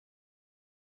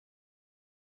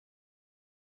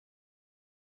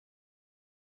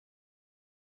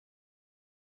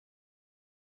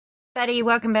Everybody,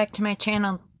 welcome back to my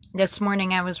channel. This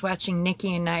morning I was watching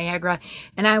Nikki in Niagara,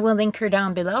 and I will link her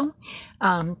down below.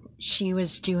 She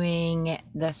was doing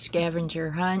the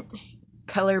scavenger hunt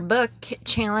color book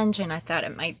challenge, and I thought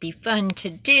it might be fun to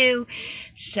do.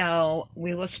 So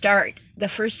we will start. The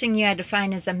first thing you had to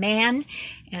find is a man,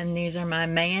 and these are my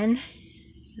man,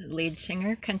 lead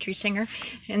singer, country singer.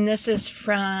 And this is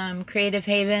from Creative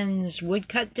Haven's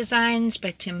Woodcut Designs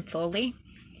by Tim Foley,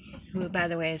 who, by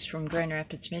the way, is from Grand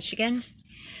Rapids, Michigan.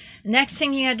 The next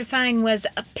thing you had to find was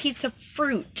a piece of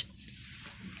fruit.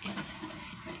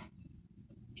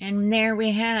 And there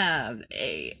we have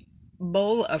a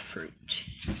bowl of fruit.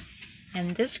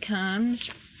 And this comes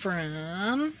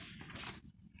from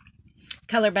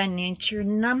Color by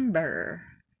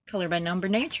Number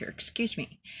Nature, excuse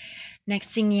me.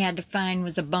 Next thing you had to find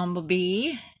was a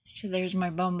bumblebee. So there's my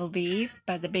bumblebee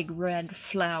by the big red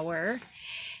flower.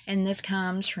 And this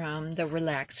comes from the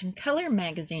Relax and Color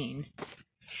magazine.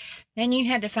 Then you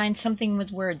had to find something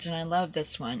with words, and I love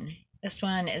this one. This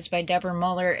one is by Deborah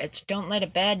Muller. It's Don't Let a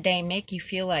Bad Day Make You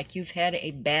Feel Like You've Had a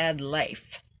Bad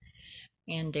Life.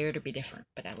 And Dare to Be Different,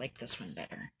 but I like this one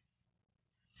better.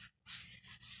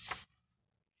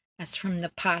 That's from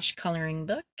the Posh Coloring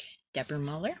Book, Deborah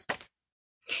Muller.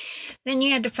 Then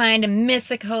you had to find a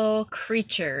mythical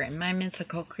creature, and my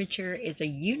mythical creature is a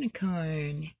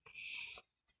unicorn.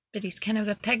 But he's kind of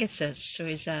a Pegasus, so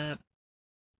he's a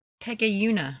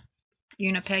Unipega,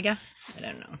 I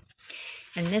don't know.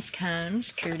 And this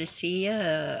comes courtesy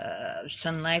of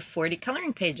Sun Life 40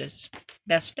 Coloring Pages,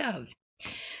 best of.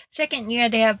 Second, you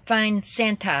had to find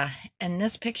Santa, and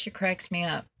this picture cracks me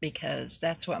up because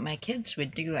that's what my kids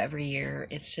would do every year,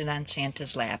 is sit on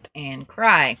Santa's lap and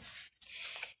cry.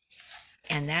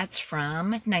 And that's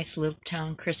from Nice Little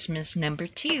Town Christmas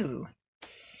 #2.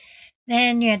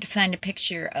 Then you had to find a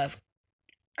picture of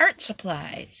art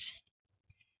supplies.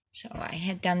 So I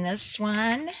had done this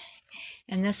one,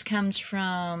 and this comes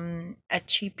from a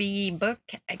cheapy book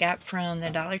I got from the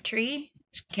Dollar Tree.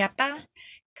 It's Kappa,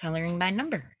 Coloring by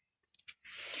Number.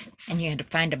 And you had to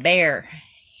find a bear.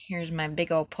 Here's my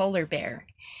big old polar bear.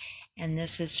 And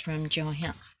this is from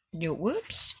Johanna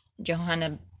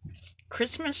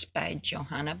Christmas by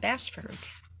Johanna Basford.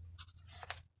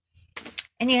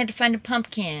 And you had to find a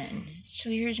pumpkin.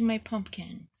 So here's my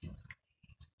pumpkin.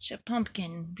 It's a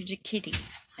pumpkin with a kitty.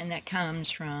 And that comes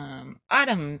from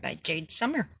Autumn by Jade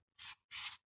Summer.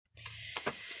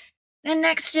 Then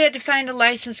next you had to find a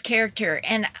licensed character.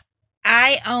 And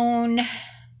I own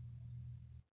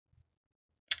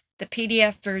the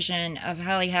PDF version of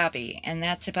Holly Hobby. And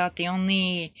that's about the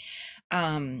only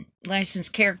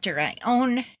licensed character I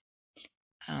own.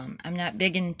 I'm not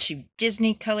big into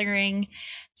Disney coloring,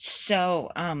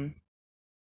 so,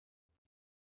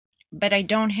 but I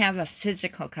don't have a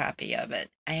physical copy of it.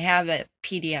 I have a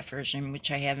PDF version,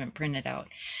 which I haven't printed out.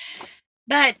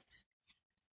 But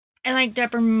I like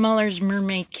Deborah Muller's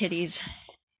mermaid kitties.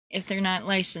 If they're not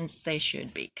licensed, they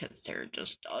should be, because they're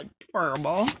just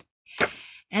adorable.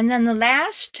 And then the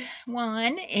last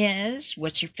one is,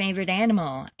 what's your favorite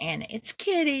animal? And it's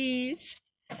kitties.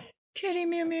 Kitty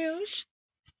Mew Mews.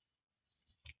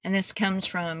 And this comes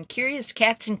from Curious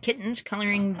Cats and Kittens,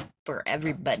 Coloring for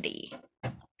Everybody.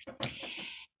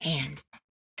 And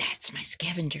that's my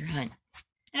scavenger hunt.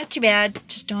 Not too bad,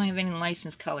 just don't have any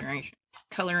licensed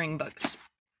coloring books.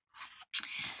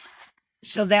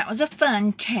 So that was a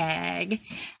fun tag.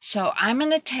 So I'm going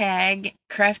to tag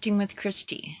Crafting with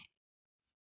Kristi.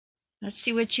 Let's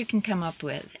see what you can come up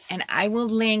with. And I will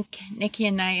link Nikki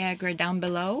and Niagara down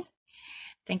below.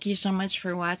 Thank you so much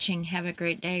for watching. Have a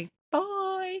great day.